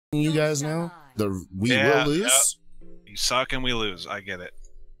You guys know we will lose. You suck and we lose. I get it.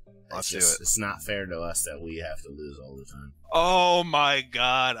 Let's do it. It's not fair to us that we have to lose all the time. Oh my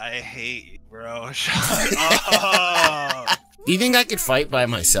god, I hate you, bro. Shut up. Do you think I could fight by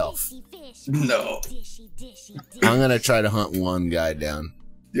myself? No. I'm gonna try to hunt one guy down.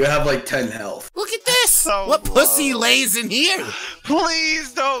 You have like 10 health. Look at this! So what low. Pussy lays in here?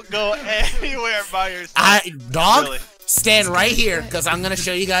 Please don't go anywhere by yourself. Dog, really? Stand right here, because I'm gonna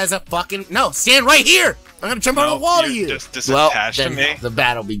show you guys a fucking... No, stand right here! I'm gonna jump over the wall to you! Just disattached to me? The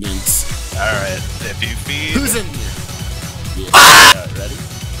battle begins. Alright, if you feed... Who's in here? Yeah. Ah! Ready?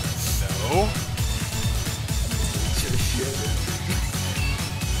 No.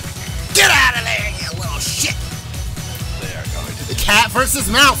 Get out of there, you little shit! They are going to... The cat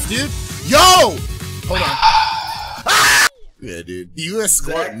versus mouse, dude! Yo! Hold on. Ah! Yeah, dude. You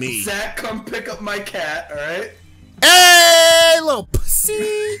escort me. Zach, come pick up my cat, alright? Hey, little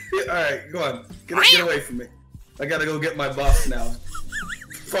pussy! Alright, go on. Get away from me. I gotta go get my buff now.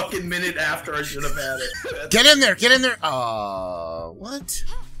 Fucking minute after I should have had it. Get in there, get in there! What?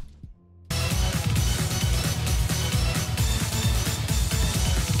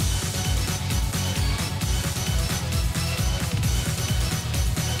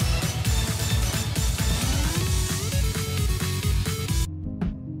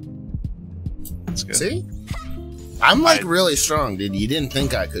 That's good. See? I'm like really strong, dude. You didn't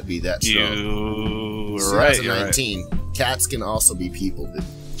think I could be that strong. You So right, that's a you're 19. right. Cats can also be people, dude.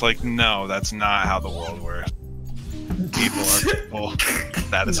 It's like, no, that's not how the world works. People are people.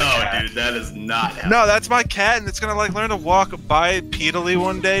 That is a cat. Dude, that is not how. No, that's my cat, and it's gonna like learn to walk bipedally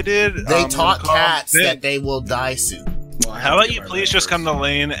one day, dude. They taught cats that they will die soon. Well, How about you please just come to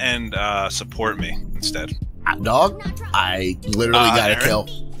lane and support me instead? Dog, I literally got a Aaron? kill.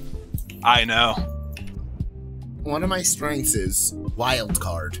 I know. One of my strengths is wild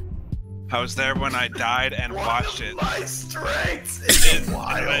card. I was there when I died and watched it. My strength is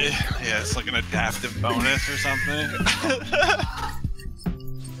wild. Yeah, it's like an adaptive bonus or something.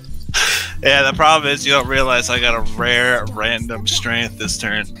 Yeah, the problem is you don't realize I got a rare random strength this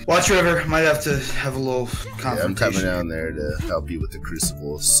turn. Watch River, might have to have a little confrontation. Yeah, I'm coming down there to help you with the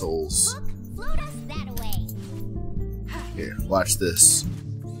Crucible of Souls. Here, watch this.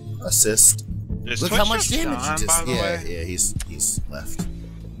 Assist. Is Look Twitch how much just damage gone, he just... by the way? Yeah, he's left.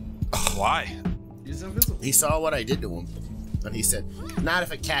 Why? He's invisible. He saw what I did to him. And he said, not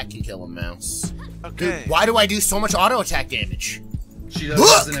if a cat can kill a mouse. Okay. Dude, why do I do so much auto attack damage? She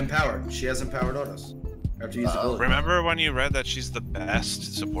doesn't empowered. She has empowered autos. I have to use ability. Remember when you read that she's the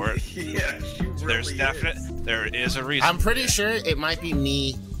best support? Yeah, she really There's there is a reason. I'm pretty sure it might be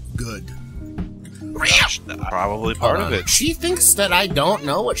me good. Probably part of it. She thinks that I don't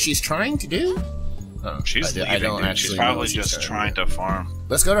know what she's trying to do. Oh, She's I don't leaving, actually she's know probably what she's just trying to farm.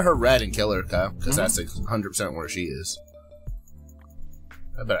 Let's go to her red and kill her, Kyle, because that's 100% where she is.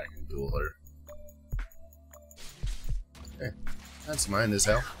 I bet I can duel her. Hey, that's mine as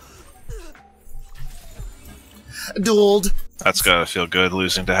hell. Dueled. That's gotta feel good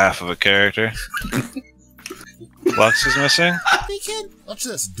losing to half of a character. Lux is missing. Hey kid, watch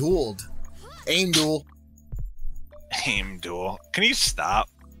this. Dueled. Aim duel. Aim duel. Can you stop?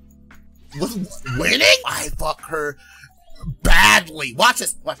 Winning? I fuck her badly. Watch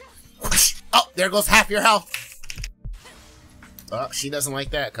this. Watch. Oh, there goes half your health. Oh, she doesn't like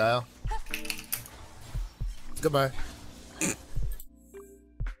that, Kyle. Goodbye.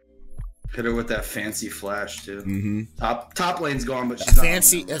 Hit her with that fancy flash too. Mm-hmm. Top lane's gone, but she's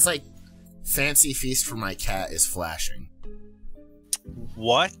fancy. It's like fancy feast for my cat is flashing.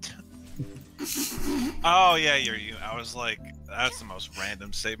 What? Oh yeah, you're you. I was like, that's the most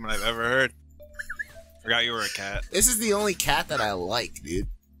random statement I've ever heard. Forgot you were a cat. This is the only cat that I like, dude.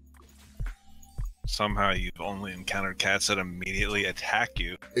 Somehow you've only encountered cats that immediately attack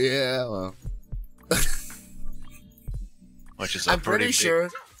you. Yeah, well. Which is a I'm pretty big...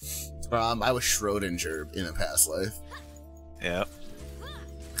 sure I was Schrodinger in a past life. Yeah.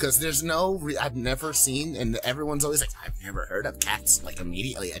 Because there's no... I've never seen, and everyone's always like, I've never heard of cats, like,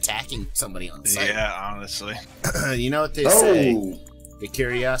 immediately attacking somebody on sight. Yeah, honestly. You know what they say? The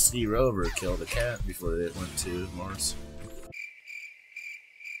Curiosity rover killed a cat before they went to Mars.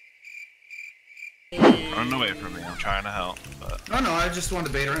 Run away from me, I'm trying to help, but... Oh no, I just wanted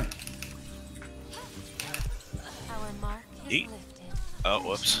to bait her in. Eat. Oh,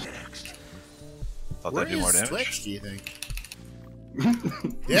 whoops. Thought that'd do more damage. Twitch, do you think?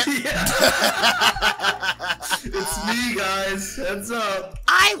 Yeah. It's me, guys. Heads up.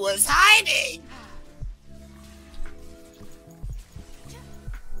 I was hiding!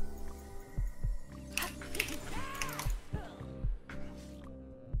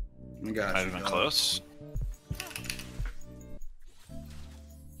 Got I've been close.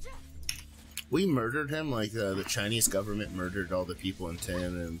 We murdered him like the Chinese government murdered all the people in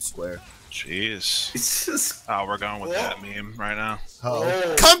Tiananmen Square. Jeez. It's just. Oh, we're going with that meme right now.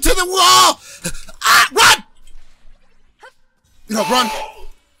 Oh. Come to the wall! Ah, run! No, run!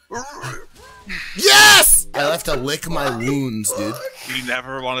 Yes! I left to lick my wounds, dude. You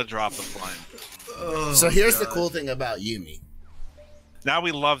never want to drop the flame. Oh, So here's the cool thing about Yuumi. Now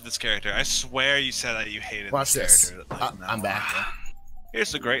we love this character. I swear you said that you hated Watch this this. character. Like, I'm back.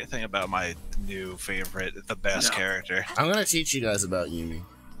 Here's the great thing about my new favorite, the best character. I'm gonna teach you guys about Yuumi.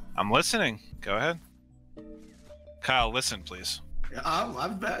 I'm listening. Go ahead. Kyle, listen, please. Yeah,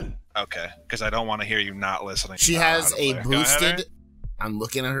 I'm bad. Okay, because I don't want to hear you not listening. She has a Go ahead, boosted... I'm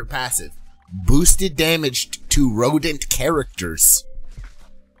looking at her passive. Boosted damage to rodent characters.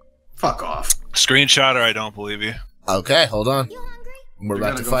 Fuck off. Screenshot or I don't believe you. Okay, hold on. You hungry? We're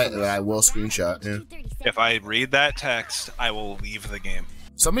about to fight. I will screenshot. Yeah. If I read that text, I will leave the game.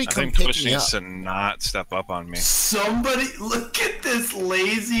 Somebody I come think pick Twitch me up. needs to not step up on me. Somebody, look at this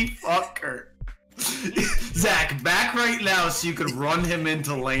lazy fucker. Zach, back right now so you could run him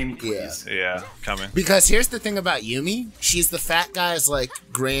into lane, please. Yeah, coming. Because here's the thing about Yuumi. She's the fat guy's, like,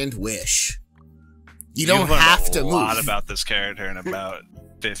 grand wish. You don't have to move. A lot about this character in about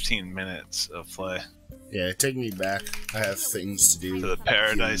 15 minutes of play. Yeah, take me back. I have things to do. To the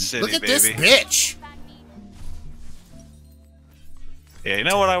Paradise City, Look at baby. this bitch! Yeah, you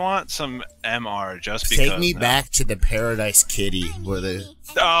know what I want? Some MR just because. Take me back to the Paradise Kitty, where the...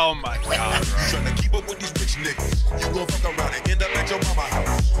 Oh my god, bro. Trying to keep up with these bitch niggas. You gon' fuck around and end up at your mama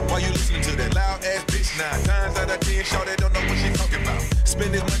house. While you listening to that loud ass bitch 9 times out of 10, shawty don't know what she talking about.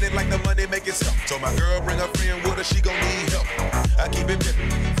 Spend this money like the money make itself. Told my girl bring her friend with her, she gon' need help. I keep it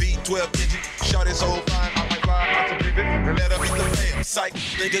pimpin', feet 12 inches, shawty so fine, I might fly out to pivot and let her beat the fan. Psych,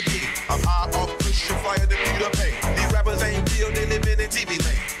 nigga get it. I'm high off push and fire to beat the pain. These rappers ain't real, they living in TV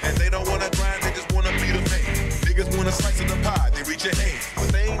lane. And they don't wanna grind, they just wanna be the man. Niggas wanna slice of the pie, they reach your hand. But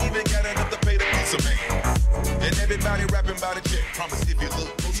they ain't even got enough to pay the pizza man. And everybody rapping about a check. Promise if you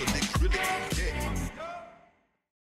look closer, niggas really can't get.